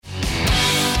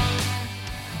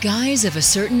Guys of a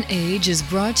Certain Age is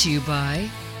brought to you by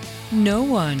no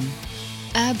one.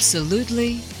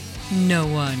 Absolutely no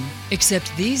one.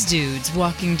 Except these dudes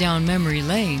walking down memory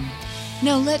lane.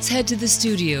 Now let's head to the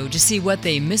studio to see what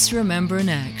they misremember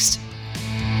next.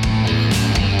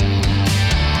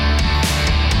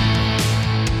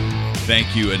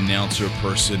 Thank you, announcer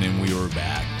person, and we are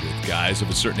back with Guys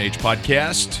of a Certain Age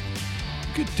podcast.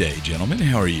 Good day, gentlemen.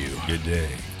 How are you? Good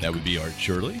day. That would be Art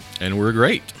Shirley. And we're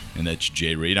great. And that's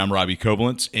Jay Reed. I'm Robbie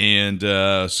Koblentz.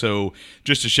 And so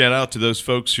just a shout out to those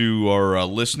folks who are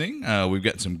listening. We've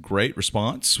got some great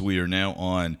response. We are now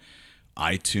on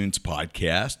iTunes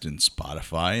podcast and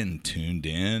Spotify and Tuned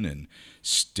In and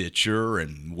Stitcher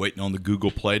and waiting on the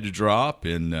Google Play to drop.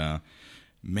 And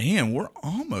man, we're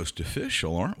almost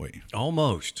official, aren't we?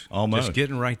 Almost. Just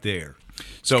getting right there.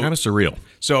 So kind of surreal.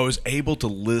 So I was able to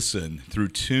listen through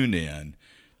TuneIn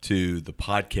to the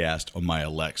podcast on my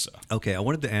Alexa. Okay, I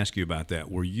wanted to ask you about that.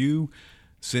 Were you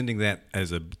sending that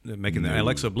as making the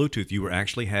Alexa Bluetooth? You were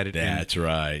actually had it. That's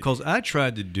right. Because I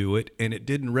tried to do it and it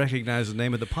didn't recognize the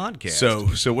name of the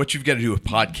podcast. So what you've got to do with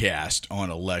podcast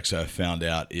on Alexa, I found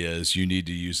out, is you need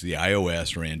to use the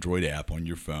iOS or Android app on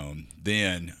your phone.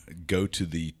 Then go to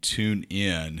the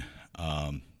TuneIn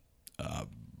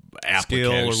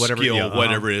application,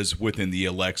 whatever it is within the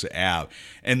Alexa app,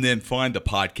 and then find the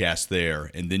podcast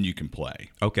there, and then you can play.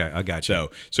 Okay, I got you.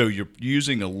 So you're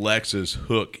using Alexa's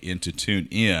hook into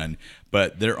TuneIn,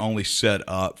 but they're only set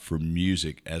up for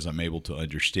music, as I'm able to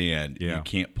understand. Yeah. You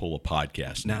can't pull a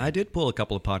podcast Now, I did pull a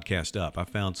couple of podcasts up. I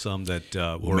found some that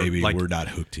were maybe like, we're not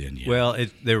hooked in yet. Well,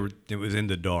 it was in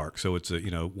the dark, so it's a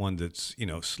one that's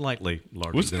slightly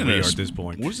larger than we are at this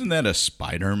point. Wasn't that a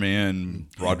Spider-Man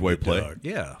Broadway play?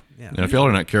 Yeah. Now, if y'all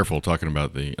are not careful talking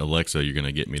about the Alexa, you're going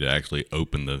to get me to actually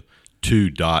open the two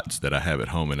dots that I have at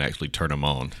home and actually turn them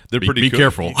on. They're pretty Be cool.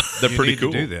 careful. They're You pretty need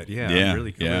cool. to do that. Yeah, I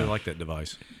really like that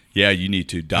device. Yeah, you need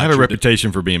to. I have a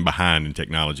reputation for being behind in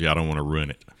technology. I don't want to ruin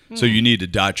it. So you need to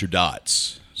dot your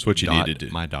dots. That's what you Dot need to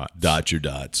do. my dots. Dot your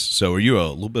dots. So are you a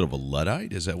little bit of a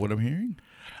Luddite? Is that what I'm hearing?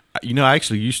 I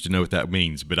actually used to know what that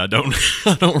means, but I don't.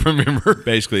 I don't remember.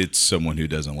 Basically, it's someone who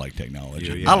doesn't like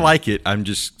technology. Yeah. I like it. I'm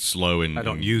just slow in I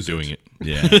don't use doing it.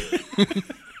 it.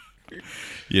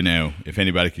 Yeah. If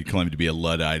anybody could claim to be a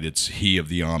Luddite, it's he of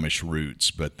the Amish roots,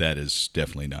 but that is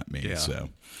definitely not me. Yeah. So,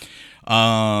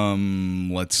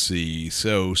 let's see.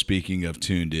 So, speaking of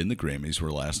tuned in, the Grammys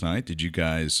were last night. Did you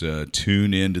guys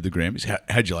tune into the Grammys?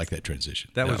 How'd you like that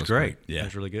transition? That was great. Yeah. That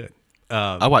was really good.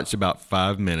 I watched about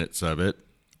 5 minutes of it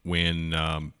when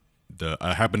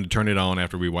I happened to turn it on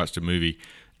after we watched a movie,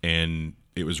 and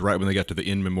it was right when they got to the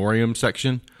in memoriam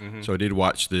section. Mm-hmm. So I did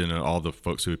watch all the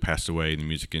folks who had passed away in the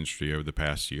music industry over the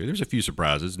past year. There's a few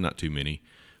surprises, not too many,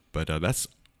 but that's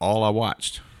all I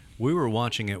watched. We were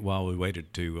watching it while we waited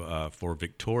for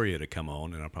Victoria to come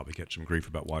on, and I'll probably catch some grief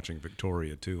about watching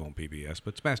Victoria too on PBS.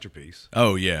 But it's a masterpiece.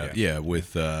 Oh yeah.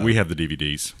 With we have the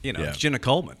DVDs. It's Jenna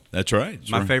Coleman. That's right.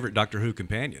 My favorite Doctor Who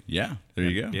companion. Yeah, there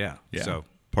you go. Yeah. So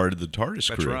part of the TARDIS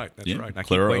That's crew. right. That's right. I keep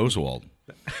Clara waiting. Oswald.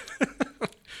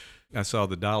 I saw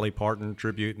the Dolly Parton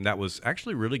tribute, and that was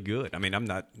actually really good. I mean, I'm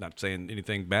not saying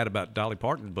anything bad about Dolly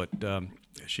Parton, but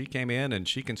she came in and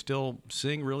she can still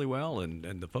sing really well,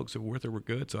 and the folks that were with her were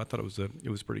good. So I thought it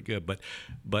was pretty good.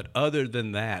 But other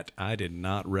than that, I did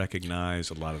not recognize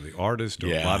a lot of the artists or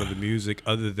a lot of the music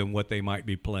other than what they might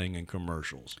be playing in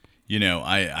commercials.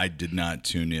 I did not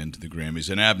tune in to the Grammys,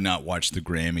 and I have not watched the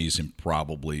Grammys in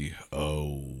probably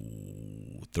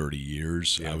 30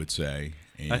 years, I would say.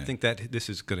 And I think that this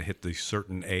is going to hit the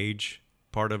certain age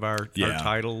part of our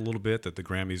title a little bit, that the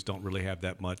Grammys don't really have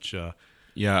that much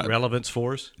relevance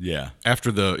for us. Yeah.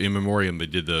 After the in memoriam, they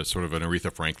did the sort of an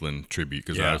Aretha Franklin tribute,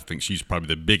 because I think she's probably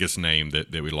the biggest name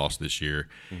that we lost this year.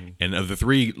 Mm-hmm. And of the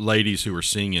three ladies who were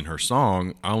singing her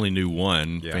song, I only knew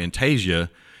one,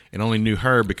 Fantasia, and only knew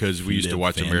her because we used to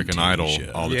watch American Idol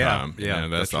all the time. Yeah,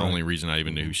 that's the only reason I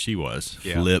even knew who she was.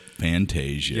 Yeah. Flip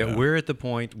Fantasia. Yeah, we're at the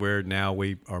point where now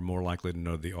we are more likely to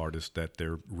know the artist that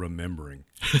they're remembering,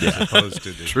 as opposed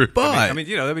to the True. But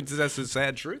that's the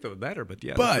sad truth of the matter. But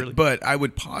yeah, but I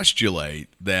would postulate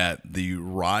that the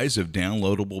rise of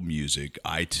downloadable music,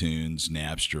 iTunes,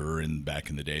 Napster, and back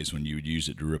in the days when you would use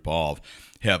it to rip off,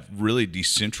 have really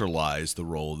decentralized the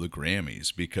role of the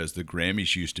Grammys, because the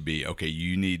Grammys used to be, okay,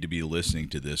 you need to be listening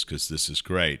to this because this is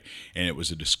great, and it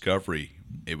was a discovery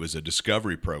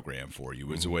program for you. It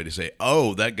was a way to say,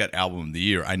 oh, that got album of the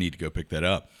year, I need to go pick that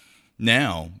up.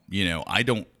 Now, I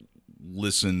don't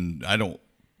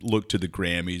look to the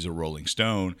Grammys or Rolling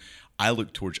Stone. I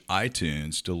look towards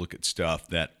iTunes to look at stuff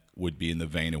that would be in the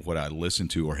vein of what I listen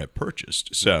to or have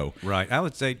purchased. So Right. I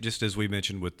would say, just as we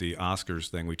mentioned with the Oscars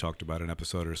thing we talked about an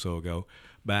episode or so ago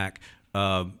back,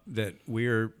 that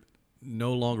we're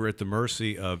no longer at the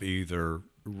mercy of either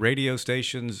radio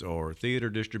stations or theater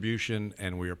distribution,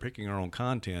 and we are picking our own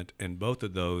content, and both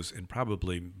of those and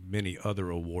probably many other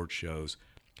award shows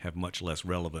have much less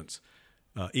relevance,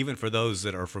 even for those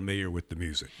that are familiar with the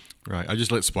music. Right. I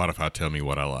just let Spotify tell me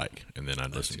what I like, and then I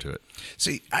listen to it.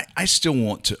 see, I still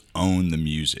want to own the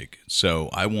music. So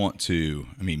I want to,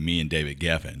 I mean, me and David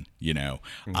Geffen,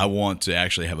 I want to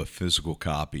actually have a physical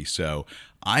copy. So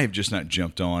I have just not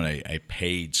jumped on a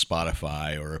paid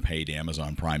Spotify or a paid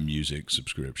Amazon Prime Music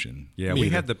subscription. Yeah, we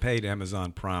had the paid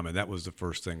Amazon Prime, and that was the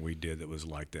first thing we did that was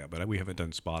like that. But we haven't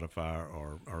done Spotify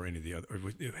or any of the other.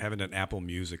 We haven't done Apple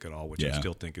Music at all, which I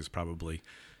still think is probably,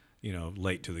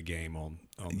 late to the game on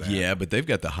that. Yeah, but they've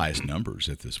got the highest numbers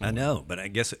at this point. I know, but I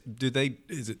guess do they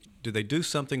do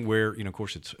something where of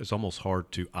course it's almost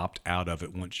hard to opt out of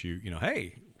it once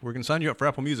hey, we're going to sign you up for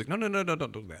Apple Music. No,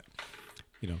 don't do that.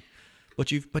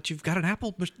 But you've got an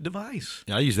Apple device.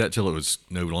 Yeah, I used that till it was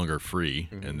no longer free,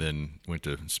 and then went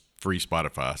to free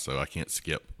Spotify, so I can't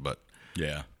skip. But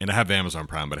Yeah. and I have Amazon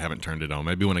Prime, but I haven't turned it on.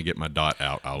 Maybe when I get my Dot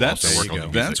out, I'll That's also work on the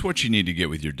music. that's what you need to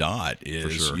get with your Dot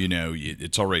is sure.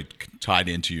 it's already tied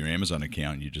into your Amazon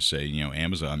account. You just say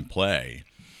Amazon Play,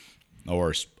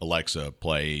 or Alexa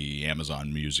play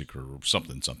Amazon Music or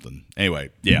something. Anyway,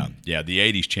 yeah. The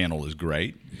 '80s channel is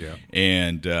great. Yeah.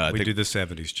 And I We think do the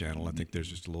 '70s channel. I think there's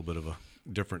just a little bit of a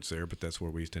difference there, but that's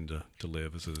where we tend to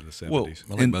live, is in the '70s. Well,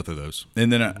 I like both of those.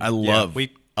 and then I love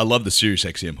we- I love the Sirius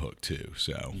XM hook too.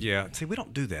 So Yeah, see, we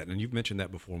don't do that, and you've mentioned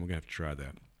that before, and we're gonna have to try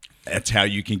that. that's how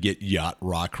you can get Yacht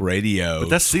Rock Radio. But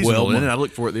that's seasonal, 12 and I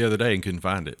looked for it the other day and couldn't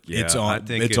find it. It's I on-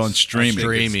 think it's on streaming. I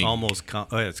think it's Streaming. almost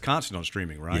it's constant on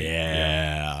streaming, right?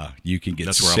 Yeah, you can get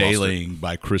That's where I lost it. Sailing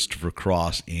by Christopher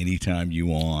Cross anytime you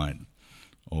want,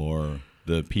 or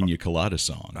the Pina Colada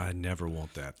song. I never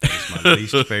want that. That's my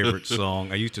least favorite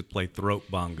song. I used to play throat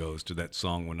bongos to that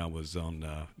song when I was on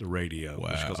the radio,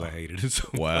 just because I hated it so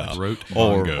much. Wow. Throat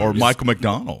or bongos. Michael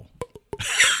McDonald.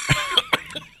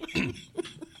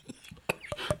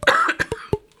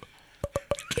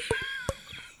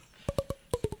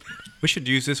 We should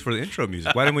use this for the intro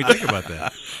music. Why didn't we think about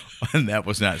that? And that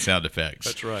was not sound effects.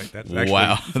 That's right. That's actually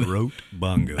Wow. throat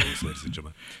bongos, ladies and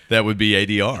gentlemen. That would be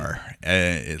ADR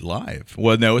live.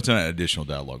 Well, no, it's not an additional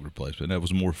dialogue replacement. That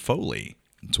was more Foley.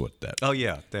 That's what that. Oh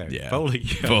yeah, there. Yeah. Foley.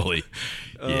 Yeah. Foley.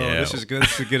 Oh, Yeah. this is good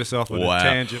to get us off on Wow. a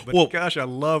tangent. But Well- gosh, I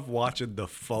love watching the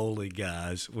Foley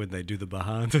guys when they do the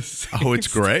behind the scenes. Oh, it's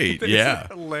great. It's Yeah.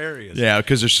 hilarious. Yeah,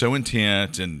 because they're so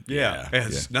intent and Yeah,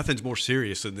 nothing's more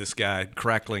serious than this guy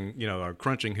crackling, or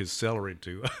crunching his celery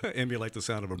to emulate the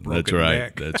sound of a broken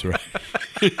neck. That's right.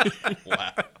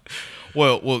 Wow.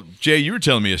 Well, Jay, you were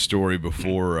telling me a story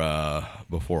before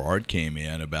Art came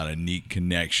in about a neat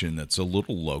connection that's a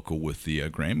little local with the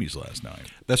Grammys last night.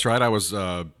 That's right. I was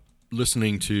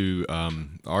listening to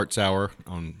Arts Hour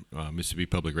on Mississippi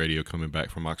Public Radio coming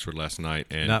back from Oxford last night,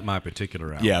 and Not my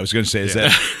particular hour. Yeah, I was going to say,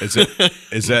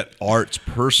 is that Art's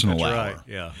personal That's hour? right.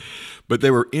 Yeah. but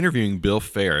they were interviewing Bill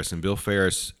Ferris, and Bill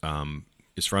Ferris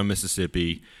is from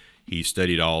Mississippi. He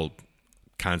studied all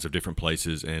kinds of different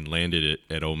places and landed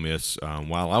at Ole Miss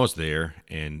while I was there,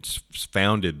 and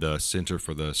founded the Center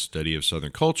for the Study of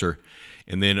Southern Culture.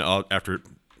 And then after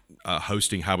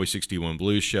hosting Highway 61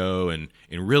 Blues Show and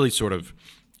really sort of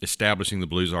establishing the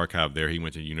blues archive there, he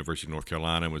went to the University of North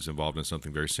Carolina and was involved in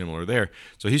something very similar there.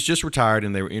 So he's just retired,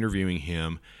 and they were interviewing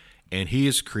him, and he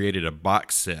has created a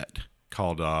box set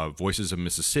called Voices of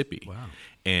Mississippi. Wow.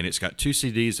 And it's got 2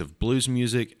 CDs of blues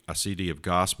music, a CD of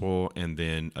gospel, and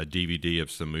then a DVD of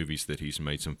some movies that he's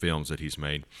made, some films that he's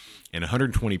made, and a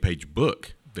 120-page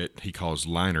book that he calls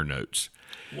Liner Notes.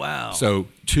 Wow. So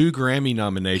 2 Grammy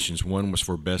nominations. One was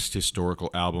for Best Historical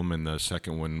Album, and the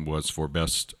second one was for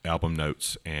Best Album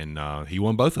Notes. And he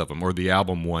won both of them, or the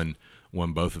album won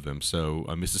both of them. So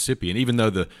Mississippi. And even though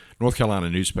the North Carolina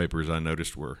newspapers, I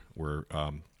noticed, were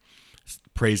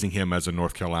praising him as a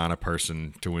North Carolina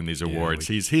person to win these awards,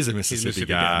 he's a Mississippi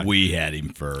guy. We had him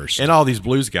first. And all these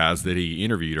blues guys that he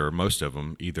interviewed, or most of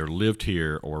them, either lived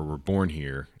here or were born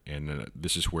here, and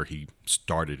this is where he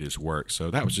started his work. So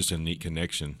that was just a neat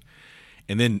connection.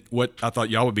 And then what I thought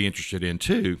y'all would be interested in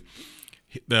too,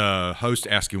 the host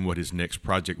asked him what his next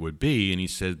project would be, and he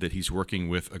said that he's working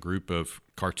with a group of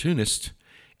cartoonists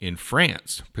in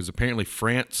France, because apparently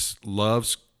France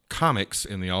loves comics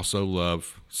and they also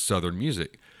love Southern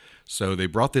music. So they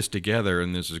brought this together,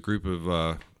 and there's a group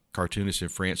of cartoonists in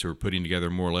France who are putting together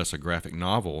more or less a graphic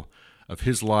novel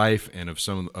his life and of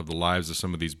some of the lives of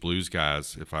some of these blues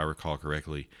guys, if I recall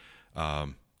correctly,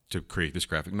 to create this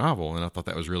graphic novel. And I thought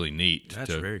that was really neat That's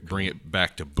to very cool. bring it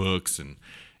back to books, and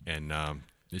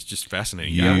it's just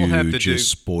fascinating. You we'll have to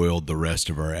just spoiled the rest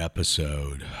of our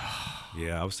episode.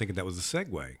 Yeah, I was thinking that was a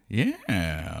segue.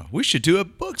 Yeah, we should do a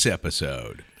books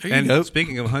episode. And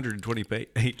speaking of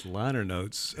 128 liner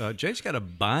notes, Jay's got a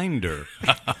binder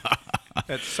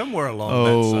that's somewhere along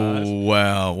that size.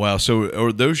 Wow! So,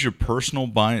 are those your personal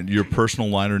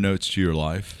liner notes to your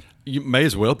life? You may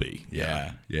as well be.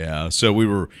 Yeah. So we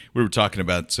were talking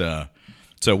about.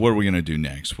 So what are we going to do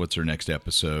next? What's our next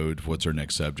episode? What's our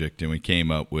next subject? And we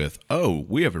came up with,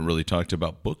 we haven't really talked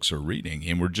about books or reading,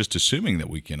 and we're just assuming that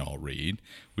we can all read.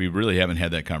 We really haven't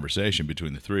had that conversation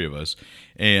between the three of us.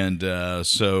 And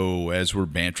so as we're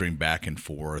bantering back and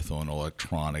forth on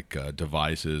electronic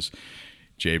devices,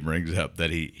 Jay brings up that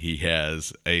he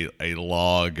has a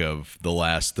log of the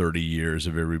last 30 years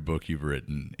of every book you've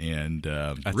written. And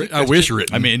I wish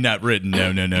written. I mean, not written.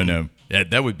 No.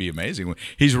 That would be amazing.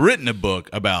 He's written a book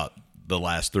about the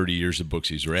last 30 years of books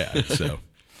he's read. So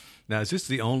Now, is this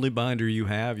the only binder you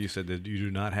have? You said that you do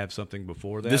not have something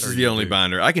before that? This or is you the only do?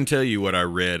 binder. I can tell you what I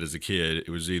read as a kid. It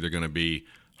was either going to be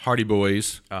Hardy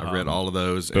Boys. I read all of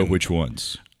those. But and, which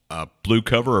ones? Blue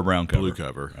cover or brown cover? Blue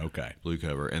cover. Okay. Blue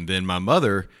cover. And then my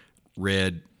mother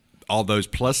read all those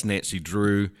plus Nancy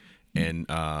Drew and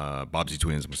Bobbsey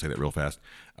Twins. I'm going to say that real fast.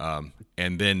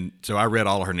 And then, so I read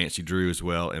all of her Nancy Drew as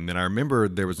well. And then I remember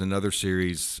there was another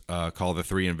series called The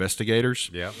Three Investigators.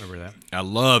 Yeah, remember that. I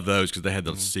love those because they had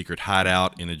the secret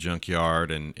hideout in a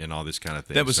junkyard and all this kind of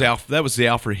thing. That was that was the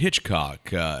Alfred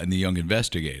Hitchcock and the Young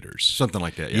Investigators. something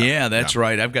like that. Yeah, that's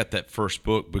right. I've got that first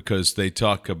book because they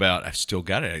talk about. I've still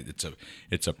got it.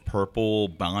 It's a purple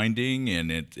binding,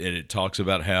 and it talks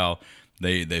about how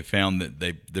they found that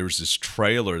there was this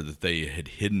trailer that they had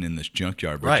hidden in this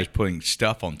junkyard, but Right. just putting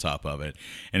stuff on top of it.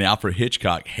 And Alfred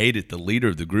Hitchcock hated the leader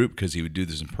of the group because he would do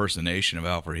this impersonation of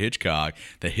Alfred Hitchcock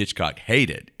that Hitchcock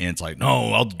hated. And it's like,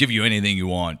 no, I'll give you anything you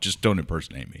want, just don't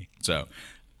impersonate me. So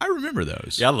I remember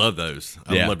those. Yeah, I love those.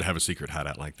 I Yeah. would love to have a secret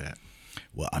hideout like that.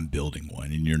 Well, I'm building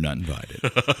one, and you're not invited.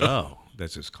 Oh,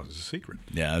 that's just because it's a secret.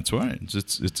 Yeah, that's right.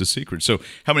 It's a secret. So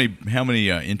how many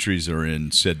entries are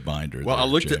in said binder? Well,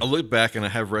 there, Jay? I looked back and I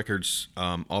have records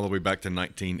all the way back to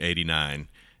 1989,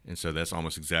 and so that's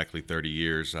almost exactly 30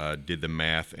 years. I did the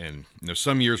math, and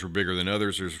some years were bigger than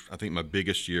others. I think my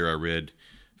biggest year I read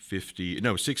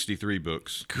 63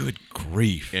 books, Good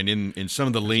grief! and in some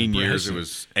of the lean years it impressive.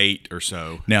 was 8 or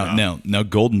so. Now,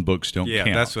 golden books don't Yeah,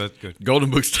 count. that's what's good. Golden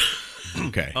books.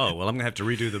 Okay. Oh, well, I'm going to have to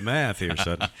redo the math here,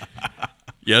 suddenly.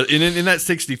 Yeah, in that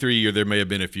 63 year, there may have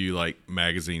been a few like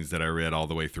magazines that I read all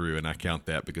the way through, and I count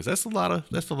that because that's a lot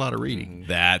of reading.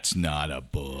 That's not a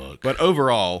book. But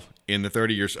overall, in the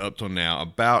 30 years up till now,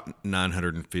 about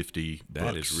 950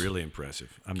 That books. is really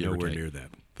impressive. I'm Give or nowhere take. near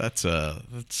that.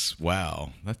 That's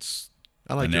wow. That's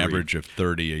I like an to read. average of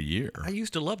 30 a year. I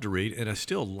used to love to read, and I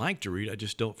still like to read. I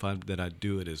just don't find that I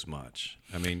do it as much.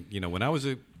 I mean, when I was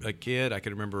a kid, I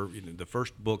can remember the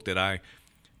first book that I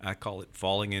call it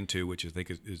falling into, which I think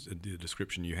is the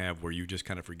description you have, where you just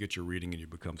kind of forget your reading and you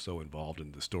become so involved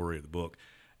in the story of the book.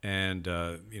 And,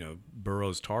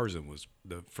 Burroughs' Tarzan was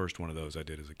the first one of those I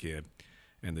did as a kid,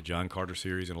 and the John Carter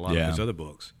series and a lot of his other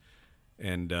books.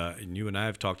 And you and I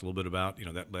have talked a little bit about,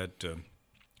 that led to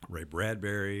Ray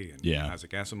Bradbury and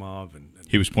Isaac Asimov. And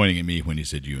He was pointing at me when he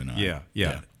said you and I.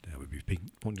 yeah. That would be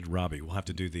pointed to Robbie. We'll have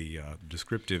to do the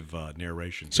descriptive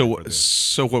narration. So for this.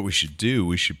 so what we should do?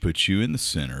 We should put you in the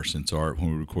center, since when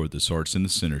we record this, Art's in the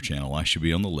center channel. I should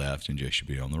be on the left, and Jay should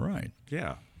be on the right.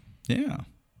 Yeah. Yeah.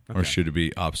 Or should it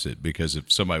be opposite? Because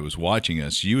if somebody was watching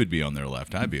us, you would be on their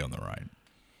left, I'd be on the right.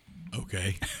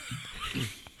 Okay.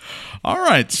 All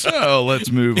right, so let's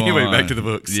move on. Anyway, back to the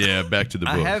books. Yeah, back to the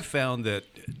I books. have found that,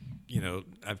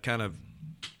 I've kind of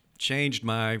changed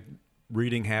my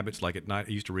reading habits. Like at night,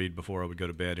 I used to read before I would go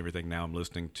to bed, everything. Now I'm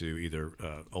listening to either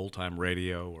old-time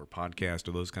radio or podcast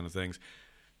or those kind of things,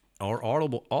 or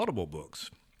audible books.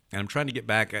 And I'm trying to get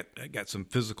back. I got some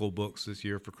physical books this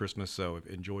year for Christmas, so I've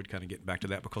enjoyed kind of getting back to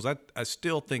that because I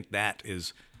still think that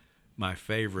is my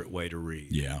favorite way to read.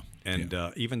 Yeah. And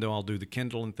even though I'll do the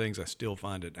Kindle and things, I still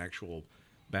find an actual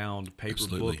bound paper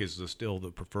Absolutely. book is still the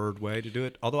preferred way to do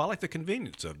it. Although I like the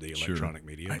convenience of the electronic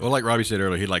media. Well, like Robbie said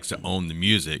earlier, he likes to own the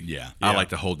music. Yeah. I Yeah. like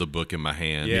to hold the book in my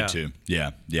hand. Yeah. Me too.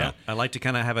 Yeah. I like to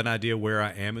kind of have an idea where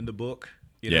I am in the book,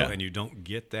 Yeah. and you don't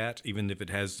get that, even if it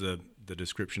has the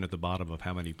description at the bottom of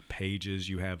how many pages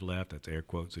you have left. That's air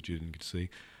quotes that you didn't get to see.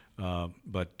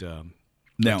 But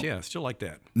Now, yeah, I still like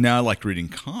that. now I like reading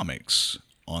comics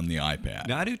on the iPad.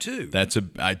 Now, I do too.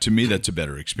 To me, that's a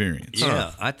better experience.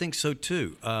 Yeah, I think so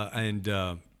too.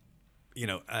 I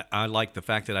like the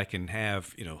fact that I can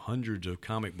have hundreds of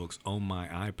comic books on my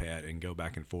iPad and go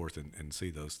back and forth and see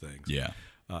those things. Yeah.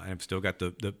 And I've still got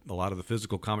a lot of the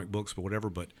physical comic books, but whatever.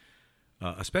 But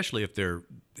especially if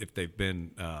they've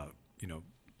been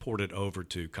ported over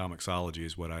to Comixology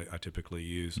is what I typically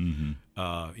use.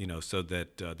 So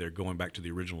that they're going back to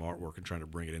the original artwork and trying to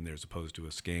bring it in there as opposed to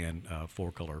a scan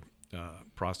 4-color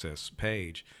process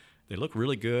page. They look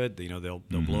really good. They'll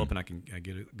blow up, and I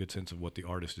get a good sense of what the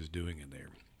artist is doing in there.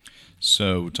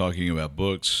 So, talking about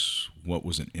books, what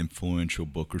was an influential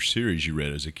book or series you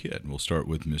read as a kid? We'll start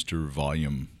with Mr.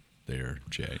 Volume there,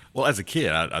 Jay. Well, as a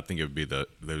kid, I think it would be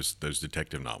those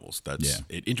detective novels.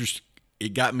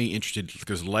 It got me interested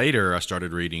because later I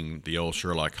started reading the old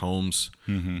Sherlock Holmes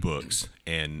books,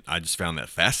 and I just found that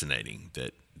fascinating.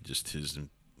 That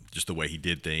just the way he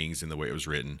did things and the way it was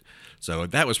written. So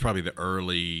that was probably the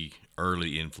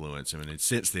early influence. I mean,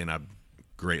 since then I've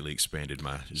greatly expanded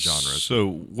my genre. So,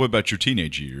 what about your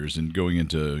teenage years and going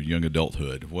into young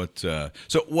adulthood?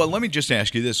 Let me just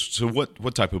ask you this: so,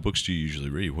 what type of books do you usually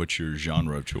read? What's your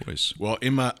genre of choice? Well,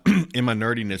 in my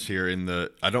nerdiness here,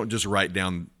 I don't just write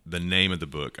down the name of the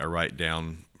book. I write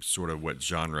down sort of what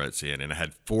genre it's in, and I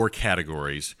had 4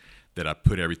 categories that I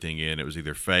put everything in. It was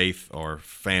either faith or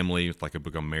family, like a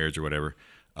book on marriage or whatever,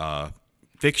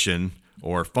 fiction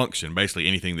or function. Basically,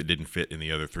 anything that didn't fit in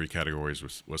the other 3 categories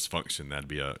was function. That'd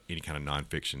be any kind of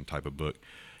nonfiction type of book.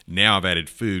 Now I've added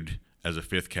food as a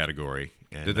 5th category.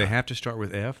 And, Did they have to start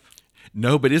with F?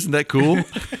 No, but isn't that cool?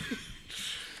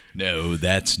 No,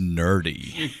 that's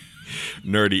nerdy.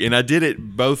 Nerdy. And I did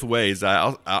it both ways.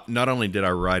 I not only did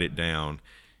I write it down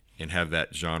and have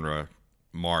that genre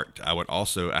marked, I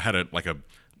had a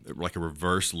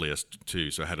reverse list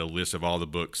too. So I had a list of all the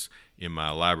books in my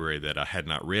library that I had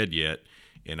not read yet,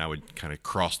 and I would kind of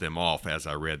cross them off as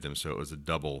I read them. So it was a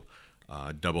double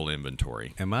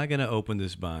inventory. Am I going to open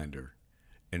this binder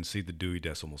and see the Dewey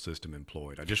Decimal System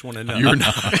employed? I just want to know. You're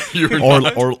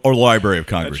not. Or Library of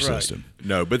Congress That's right. system.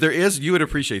 No, but there is. You would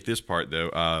appreciate this part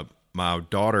though. My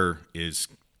daughter is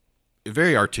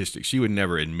very artistic. She would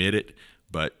never admit it,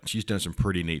 but she's done some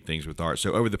pretty neat things with art.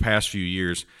 So over the past few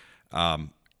years,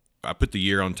 I put the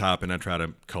year on top and I try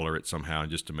to color it somehow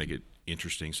just to make it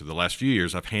interesting. So the last few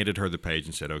years, I've handed her the page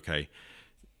and said, okay,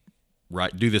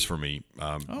 do this for me.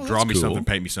 Draw me something,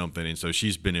 paint me something. And so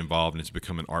she's been involved, and it's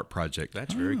become an art project.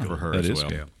 That's very cool for her That as is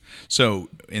well. cool. So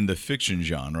in the fiction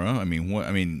genre,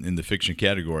 in the fiction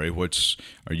category,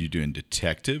 are you doing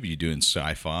detective? Are you doing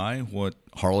sci-fi? What,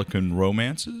 Harlequin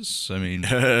romances?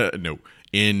 No.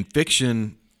 In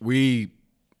fiction,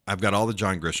 I've got all the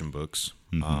John Grisham books.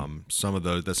 Some of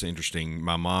those, that's interesting.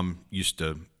 My mom used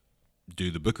to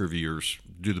do the book reviews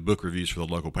for the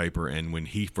local paper, and when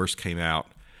he first came out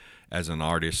as an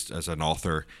artist, as an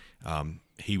author,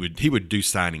 he would do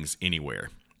signings anywhere.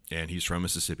 And he's from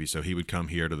Mississippi, so he would come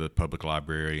here to the public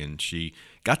library, and she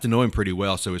got to know him pretty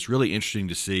well. So it's really interesting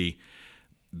to see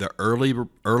the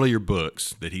earlier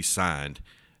books that he signed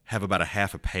have about a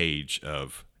half a page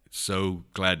of so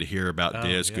glad to hear about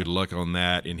this, good luck on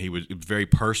that. And it was very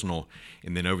personal.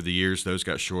 And then over the years, those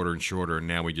got shorter and shorter, and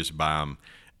now we just buy them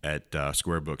at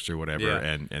Square Books or whatever,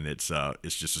 and it's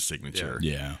just a signature.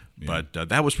 Yeah. But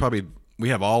that was probably, we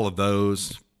have all of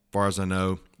those, as far as I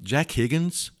know. Jack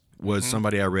Higgins was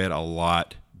somebody I read a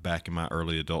lot back in my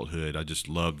early adulthood. I just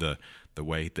loved the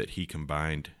way that he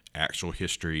combined actual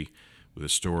history with a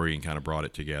story and kind of brought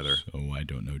it together. Oh, I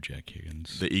don't know Jack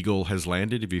Higgins. The Eagle Has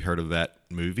Landed. Have you heard of that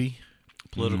movie?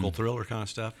 Political thriller kind of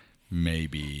stuff.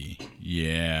 Maybe.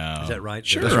 Yeah. Is that right?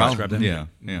 Sure. That's right. Yeah.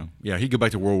 Yeah, he'd go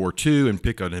back to World War II and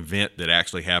pick an event that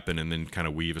actually happened and then kind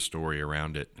of weave a story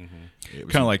around it. It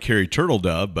was Kind of like Harry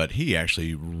Turtledove, but he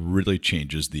actually really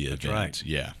changes the event. right.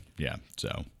 Yeah.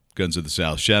 So, Guns of the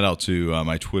South. Shout out to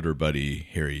my Twitter buddy,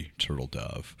 Harry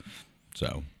Turtledove.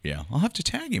 So, yeah, I'll have to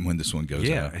tag him when this one goes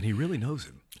Yeah, out. and he really knows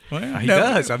him. Well, He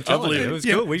does. I'm telling you, it was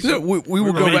cool. So we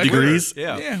will go back. degrees?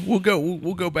 Yeah. We'll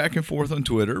go back and forth on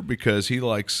Twitter because he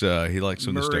likes some of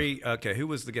the stuff. Murray. Okay, who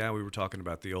was the guy we were talking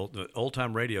about? The old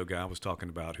time radio guy I was talking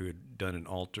about who had done an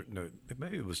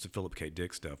maybe it was the Philip K.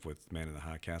 Dick stuff with Man in the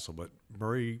High Castle, but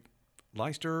Murray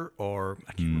Leister, or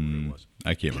I can't remember who it was.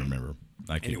 I can't remember.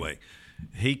 Anyway,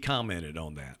 he commented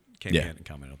on that. Came in and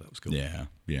commented on that. It was cool.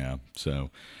 Yeah.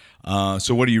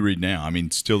 So what do you read now?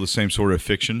 Still the same sort of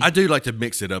fiction? I do like to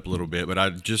mix it up a little bit, but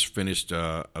I just finished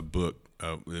a book.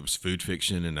 It was food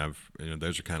fiction, and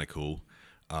those are kind of cool.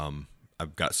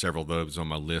 I've got several of those on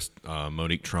my list.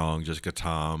 Monique Trong, Jessica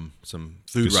Tom, some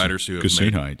food writers who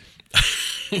have made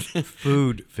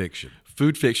Food fiction.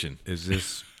 Food fiction. Is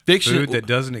this Fiction- food that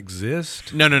doesn't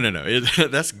exist? No.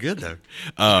 That's good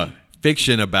though.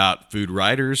 Fiction about food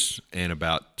writers and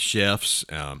about chefs.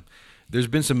 There's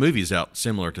been some movies out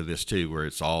similar to this too, where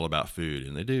it's all about food,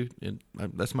 and they do. And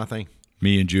that's my thing.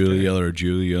 Me and Julia, or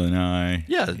Julia and I.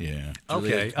 Yeah. Yeah.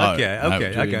 Okay, Oh,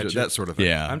 I got you. That sort of thing.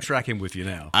 Yeah. I'm tracking with you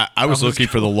now. I was looking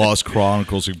for the Lost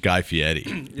Chronicles of Guy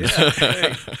Fieri. Yeah.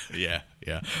 Hey.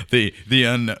 Yeah.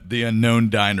 The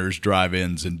unknown diners,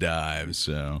 drive-ins, and dives.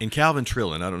 So And Calvin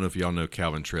Trillin, I don't know if y'all know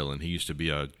Calvin Trillin. He used to be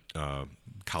a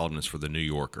columnist for the New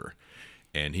Yorker,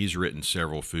 and he's written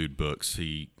several food books.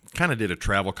 He kind of did a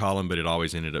travel column, but it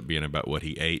always ended up being about what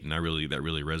he ate, and that really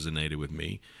resonated with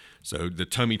me. So the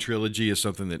Tummy Trilogy is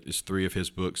something that is 3 of his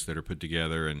books that are put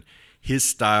together, and his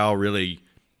style really,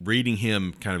 reading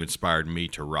him kind of inspired me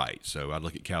to write. So I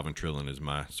look at Calvin Trillin as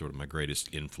my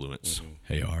greatest influence.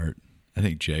 Hey, Art, I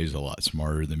think Jay's a lot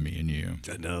smarter than me and you.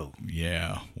 I know.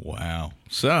 Yeah. Wow.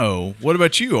 So, what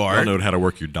about you, I Art? don't know how to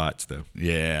work your dots, though.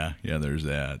 Yeah. There's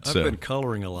that. I've been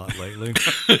coloring a lot lately.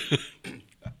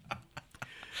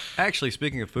 Actually,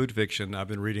 speaking of food fiction, I've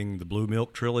been reading the Blue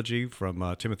Milk trilogy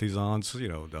from Timothy Zahn's.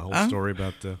 The whole story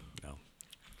about the.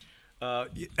 No.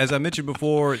 As I mentioned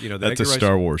before, the That's Edgar a Rice-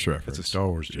 Star Wars reference. That's a Star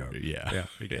Wars joke. Yeah.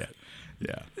 we get it.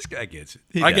 Yeah. This guy gets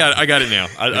it. I got it now.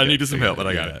 I needed some help, but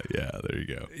I got it. Yeah. There you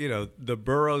go. The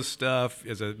Burroughs stuff,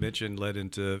 as I mentioned, led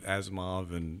into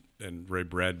Asimov and Ray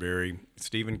Bradbury.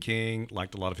 Stephen King,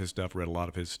 liked a lot of his stuff, read a lot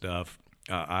of his stuff.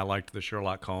 I liked the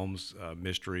Sherlock Holmes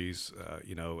mysteries,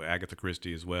 Agatha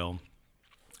Christie as well.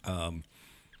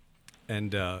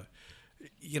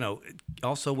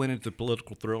 Also went into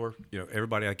political thriller.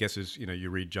 Everybody, I guess, is, you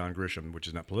read John Grisham, which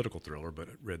is not political thriller, but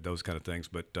read those kind of things.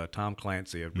 But Tom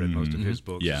Clancy, I've read most of his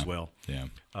books as well. Yeah.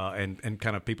 And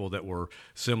kind of people that were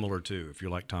similar too. If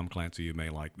you like Tom Clancy, you may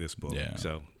like this book. Yeah.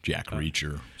 So Jack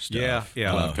Reacher stuff.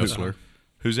 Yeah. Clive Cussler.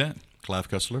 Who's that? Clive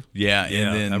Cussler. Yeah.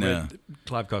 yeah. And I then read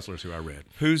Clive Cussler's who I read.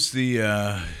 who's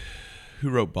the who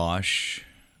wrote Bosch?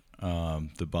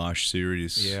 The Bosch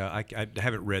series. Yeah, I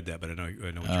haven't read that, but I know what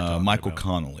you're talking Michael about.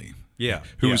 Connolly. Yeah,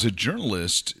 who was a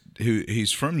journalist.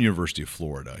 He's from University of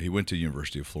Florida. He went to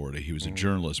University of Florida. He was a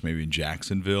journalist, maybe in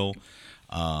Jacksonville.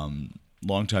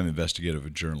 Longtime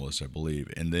investigative journalist, I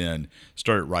believe, and then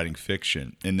started writing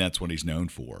fiction, and that's what he's known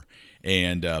for.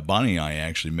 And Bonnie and I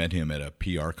actually met him at a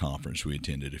PR conference we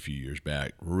attended a few years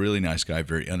back. Really nice guy,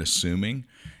 very unassuming.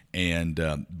 And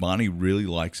Bonnie really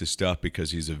likes his stuff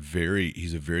because he's a very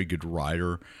good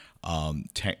writer.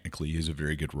 Technically, he's a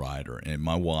very good writer. And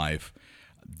my wife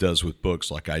does with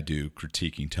books like I do,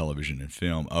 critiquing television and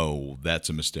film. Oh, that's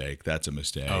a mistake. That's a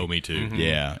mistake. Oh, me too.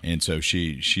 Yeah, and so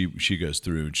she goes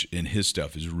through, and his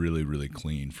stuff is really, really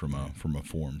clean from a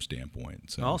form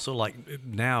standpoint. So Also, like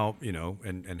now,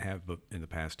 and have in the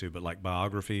past too, but like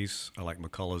biographies. I like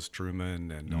McCullough's Truman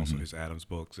and also his Adams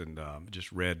books, and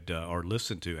just read or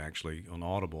listened to actually on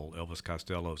Audible Elvis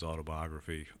Costello's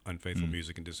autobiography, Unfaithful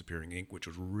Music and Disappearing Ink, which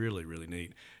was really, really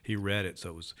neat. He read it,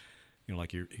 so it was,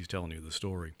 like he's telling you the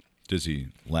story. does he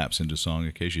lapse into song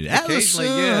occasionally? Occasionally,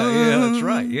 Allison! yeah, that's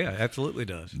right. Yeah, absolutely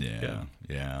does. Yeah.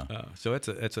 So it's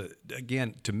a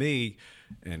again, to me,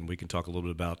 and we can talk a little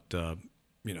bit about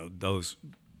those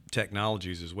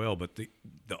technologies as well. But the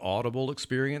Audible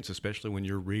experience, especially when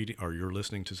you're reading or you're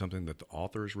listening to something that the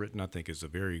author has written, I think is a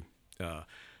very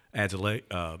adds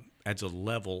a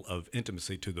level of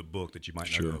intimacy to the book that you might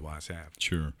not otherwise have.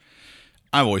 Sure.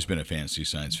 I've always been a fantasy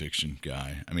science fiction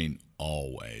guy. I mean,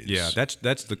 always. Yeah, that's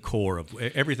the core of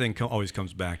everything. Always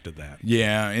comes back to that.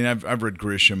 Yeah, and I've read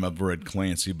Grisham, I've read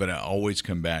Clancy, but I always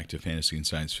come back to fantasy and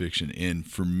science fiction. And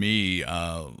for me,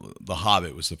 The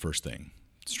Hobbit was the first thing,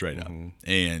 straight up.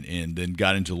 And then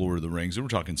got into Lord of the Rings. And we're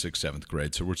talking 6th, 7th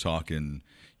grade, so we're talking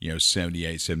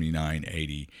 78, 79,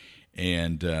 80.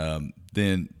 And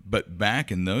then, but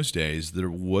back in those days, there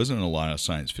wasn't a lot of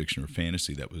science fiction or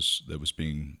fantasy that was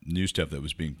being new stuff that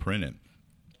was being printed,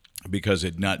 because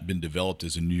it had not been developed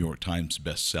as a New York Times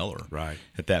bestseller. Right.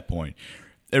 At that point,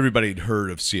 everybody had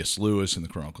heard of C.S. Lewis and the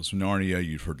Chronicles of Narnia.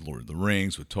 You'd heard Lord of the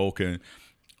Rings with Tolkien,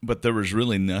 but there was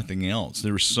really nothing else.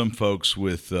 There were some folks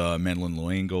with Madeleine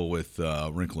L'Engle with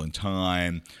Wrinkle in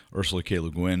Time, Ursula K.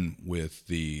 Le Guin with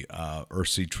the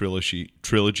Earthsea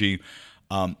trilogy.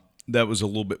 That was a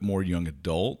little bit more young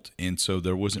adult, and so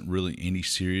there wasn't really any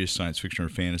serious science fiction or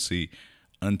fantasy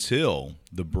until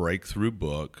the breakthrough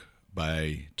book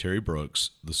by Terry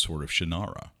Brooks, The Sword of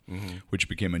Shannara, which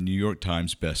became a New York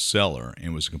Times bestseller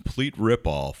and was a complete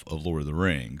ripoff of Lord of the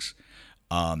Rings.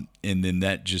 And then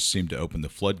that just seemed to open the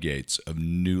floodgates of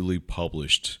newly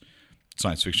published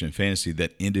science fiction and fantasy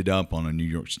that ended up on a New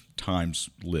York Times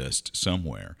list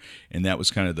somewhere. And that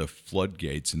was kind of the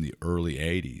floodgates in the early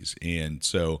 80s. And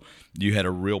so you had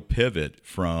a real pivot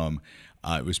from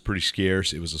it was pretty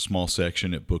scarce. It was a small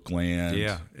section at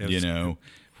Bookland,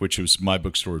 which was my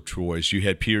bookstore of choice. You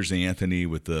had Piers Anthony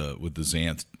with the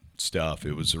Xanth stuff.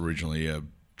 It was originally a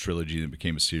trilogy that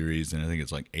became a series, and I think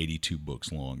it's like 82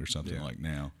 books long or something like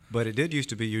now. But it did used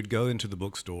to be you'd go into the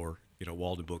bookstore,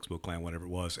 Walden Books, Bookland, whatever it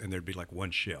was, and there'd be like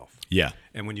one shelf. Yeah.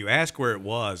 And when you ask where it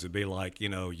was, it'd be like,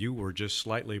 you were just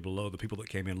slightly below the people that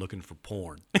came in looking for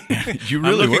porn. You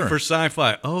really I'm looking were. for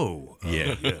sci-fi. Oh.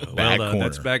 Yeah. Well, Corner.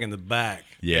 that's back in the back.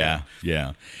 Yeah.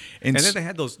 And then they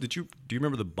had those. Do you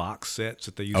remember the box sets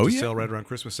that they used to sell right around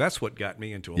Christmas? That's what got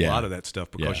me into a lot of that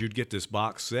stuff, because you'd get this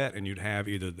box set and you'd have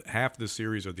either half the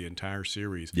series or the entire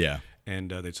series. Yeah. And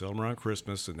they'd sell them around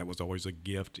Christmas, and that was always a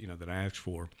gift, that I asked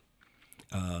for.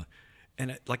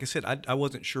 And like I said, I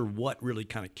wasn't sure what really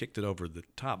kind of kicked it over the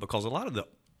top, because a lot of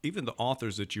even the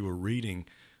authors that you were reading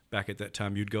back at that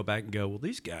time, you'd go back and go, well,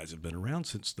 these guys have been around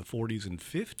since the 40s and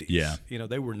 50s. Yeah.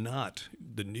 They were not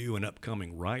the new and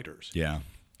upcoming writers. Yeah.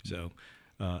 So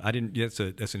I didn't. That's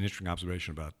an interesting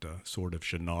observation about Sword of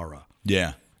Shannara.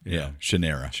 Yeah.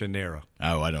 Shannara. Shannara.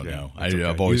 Oh, I don't know. Okay.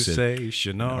 I've always you said say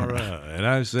Shannara, and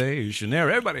I say Shannara.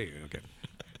 Everybody. Okay.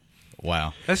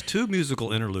 Wow. That's 2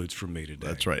 musical interludes from me today.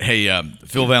 That's right. Hey,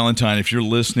 Phil Valentine, if you're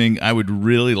listening, I would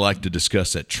really like to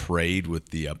discuss that trade with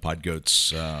the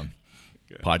Podgoats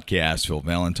podcast. Phil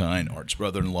Valentine, Art's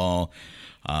brother-in-law,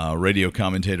 radio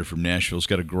commentator from Nashville. He's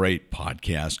got a great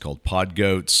podcast called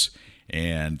Podgoats,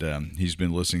 and he's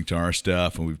been listening to our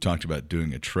stuff, and we've talked about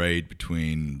doing a trade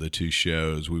between the 2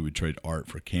 shows. We would trade Art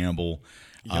for Campbell.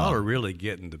 Y'all are really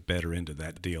getting the better end of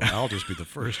that deal. I'll just be the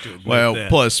first to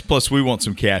admit that. Plus we want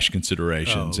some cash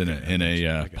considerations and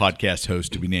a podcast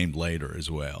host to be named later as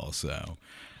well. So,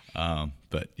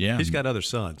 but yeah, he's got other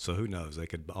sons, so who knows? They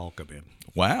could all come in.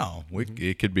 Wow,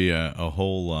 it could be a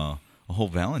whole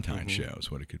Valentine show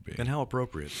is what it could be. And how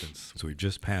appropriate, since we've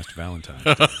just passed Valentine's.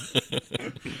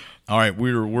 All right,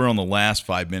 we're on the last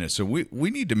 5 minutes, so we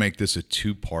need to make this a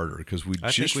 2-parter because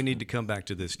I think we need to come back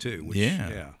to this too.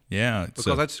 Yeah.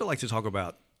 Because I'd still like to talk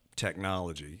about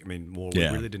technology. I mean, we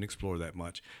really didn't explore that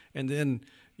much. And then,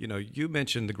 you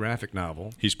mentioned the graphic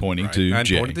novel. He's pointing to I'm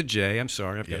Jay. pointing to Jay. I'm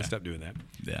sorry, I've got to stop doing that.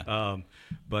 Yeah.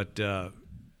 But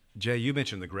Jay, you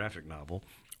mentioned the graphic novel.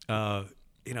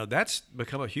 That's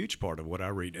become a huge part of what I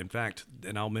read. In fact,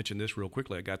 and I'll mention this real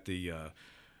quickly. I got the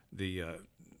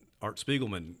Art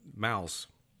Spiegelman Mouse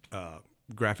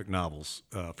graphic novels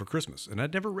for Christmas, and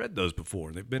I'd never read those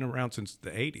before. They've been around since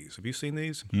the 80s. Have you seen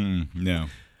these? No.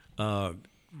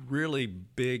 Really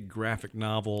big graphic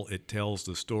novel. It tells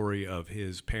the story of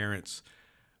his parents'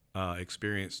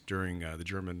 experience during the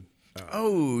German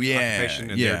occupation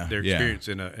and their experience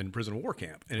in prison war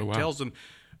camp. And it tells them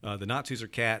the Nazis are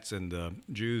cats and the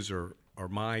Jews are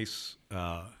mice,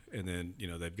 and then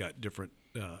they've got different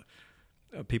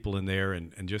people in there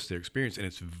and just their experience, and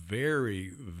it's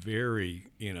very, very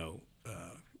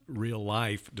real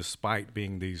life, despite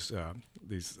being these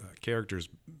characters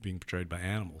being portrayed by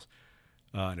animals,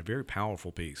 and a very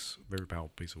powerful piece of work.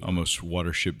 Almost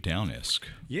Watership Down-esque.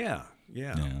 Yeah.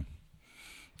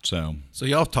 So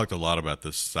y'all have talked a lot about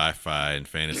this sci-fi and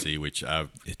fantasy, which I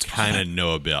kind of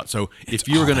know about. So if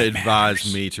you were going to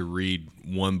advise me to read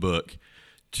one book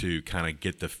to kind of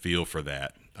get the feel for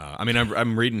that,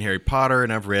 I'm reading Harry Potter,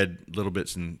 and I've read little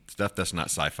bits and stuff that's not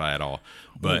sci-fi at all.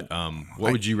 But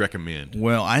what would you recommend?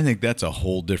 Well, I think that's a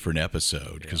whole different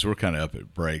episode because we're kind of up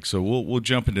at break. So we'll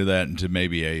jump into that into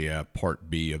maybe a part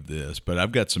B of this. But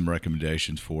I've got some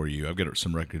recommendations for you. I've got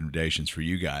some recommendations for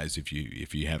you guys if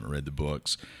you haven't read the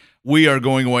books. We are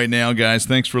going away now, guys.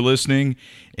 Thanks for listening,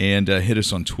 and hit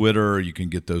us on Twitter. You can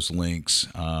get those links.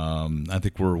 I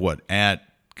think we're at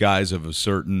Guys of a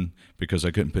Certain, because I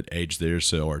couldn't put age there,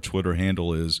 so our Twitter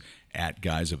handle is at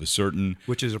Guys of a Certain,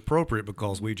 which is appropriate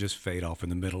because we just fade off in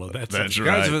the middle of that. That's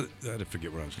right. I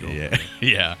forget where I was going.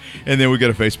 Yeah. And then we got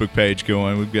a Facebook page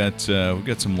going. We've got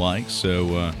some likes.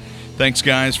 So thanks,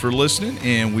 guys, for listening,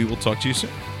 and we will talk to you soon.